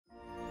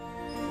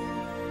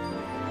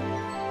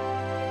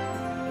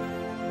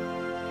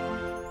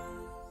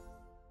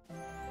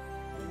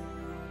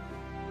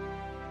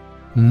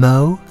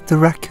Mo the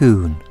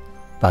Raccoon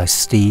by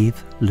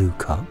Steve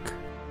Lucock.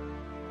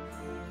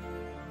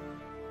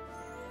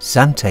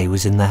 Zante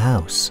was in the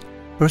house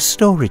for a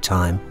story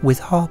time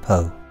with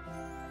Harpo.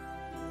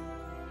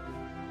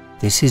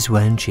 This is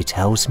when she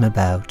tells him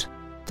about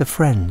the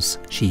friends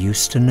she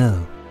used to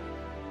know.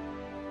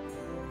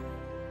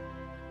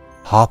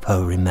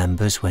 Harpo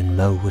remembers when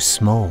Mo was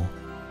small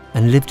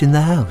and lived in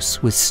the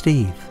house with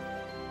Steve.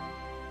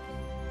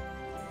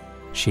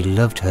 She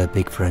loved her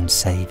big friend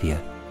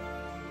Saviour.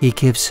 He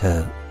gives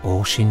her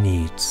all she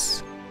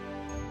needs.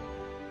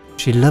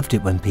 She loved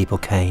it when people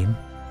came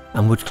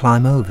and would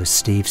climb over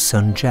Steve's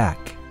son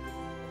Jack.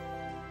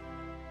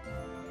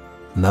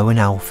 Mo and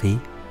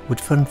Alfie would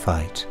fun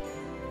fight,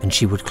 and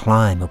she would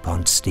climb up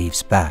on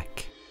Steve's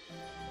back.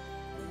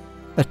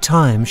 At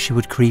times she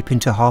would creep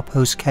into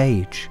Harpo's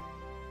cage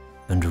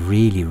and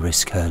really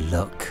risk her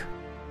luck.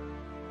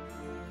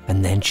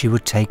 And then she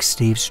would take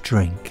Steve's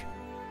drink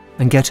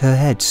and get her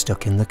head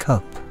stuck in the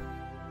cup.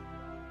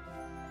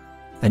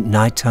 At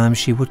night time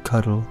she would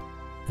cuddle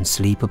and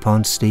sleep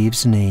upon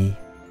Steve's knee.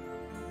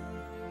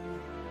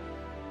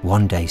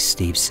 One day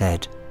Steve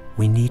said,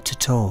 "We need to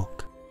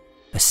talk,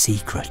 a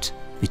secret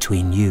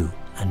between you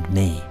and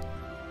me."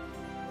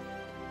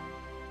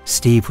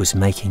 Steve was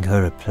making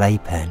her a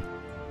playpen,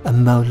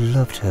 and Mo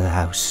loved her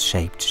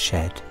house-shaped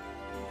shed.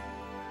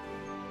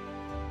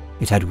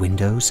 It had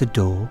windows, a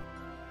door,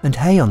 and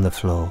hay on the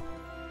floor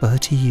for her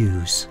to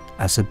use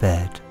as a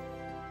bed.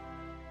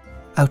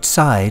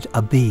 Outside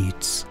are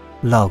beads,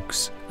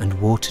 logs, and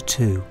water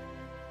too,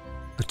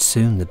 but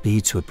soon the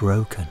beads were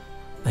broken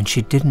and she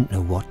didn't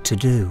know what to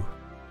do.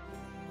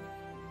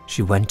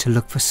 She went to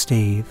look for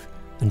Steve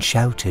and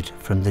shouted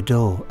from the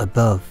door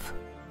above.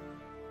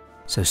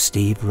 So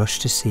Steve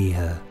rushed to see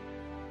her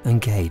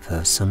and gave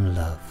her some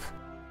love.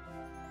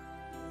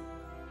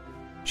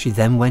 She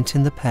then went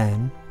in the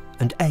pen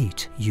and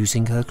ate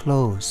using her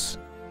claws.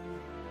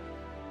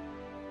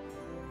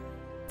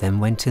 Then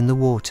went in the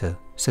water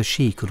so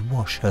she could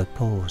wash her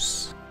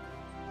paws.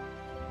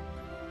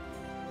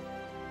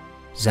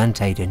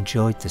 Zante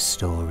enjoyed the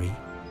story,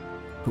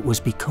 but was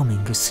becoming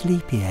a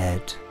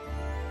sleepyhead.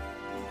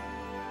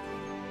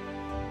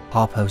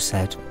 Harpo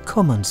said,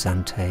 "Come on,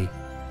 Zante,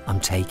 I'm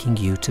taking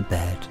you to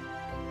bed."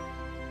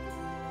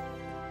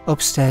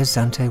 Upstairs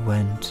Zante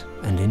went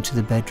and into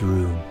the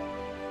bedroom,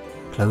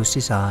 closed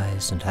his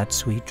eyes and had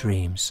sweet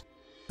dreams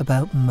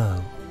about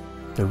Mo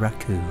the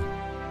Raccoon.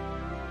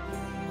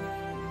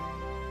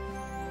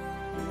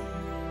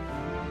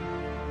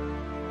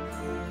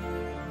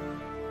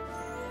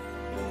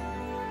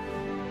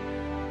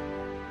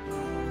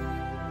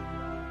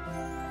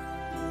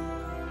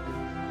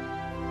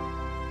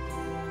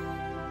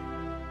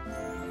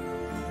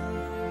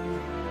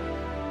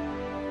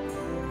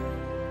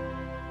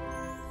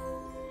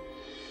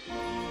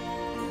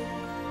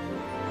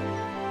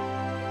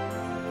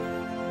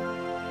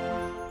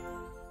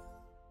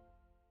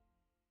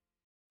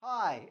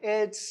 Hi,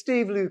 it's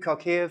Steve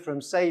Lucock here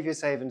from Saviour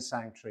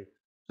Sanctuary.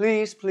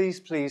 Please, please,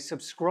 please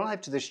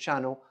subscribe to this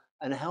channel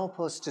and help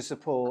us to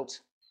support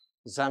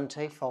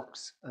Zante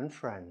Fox and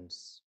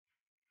Friends.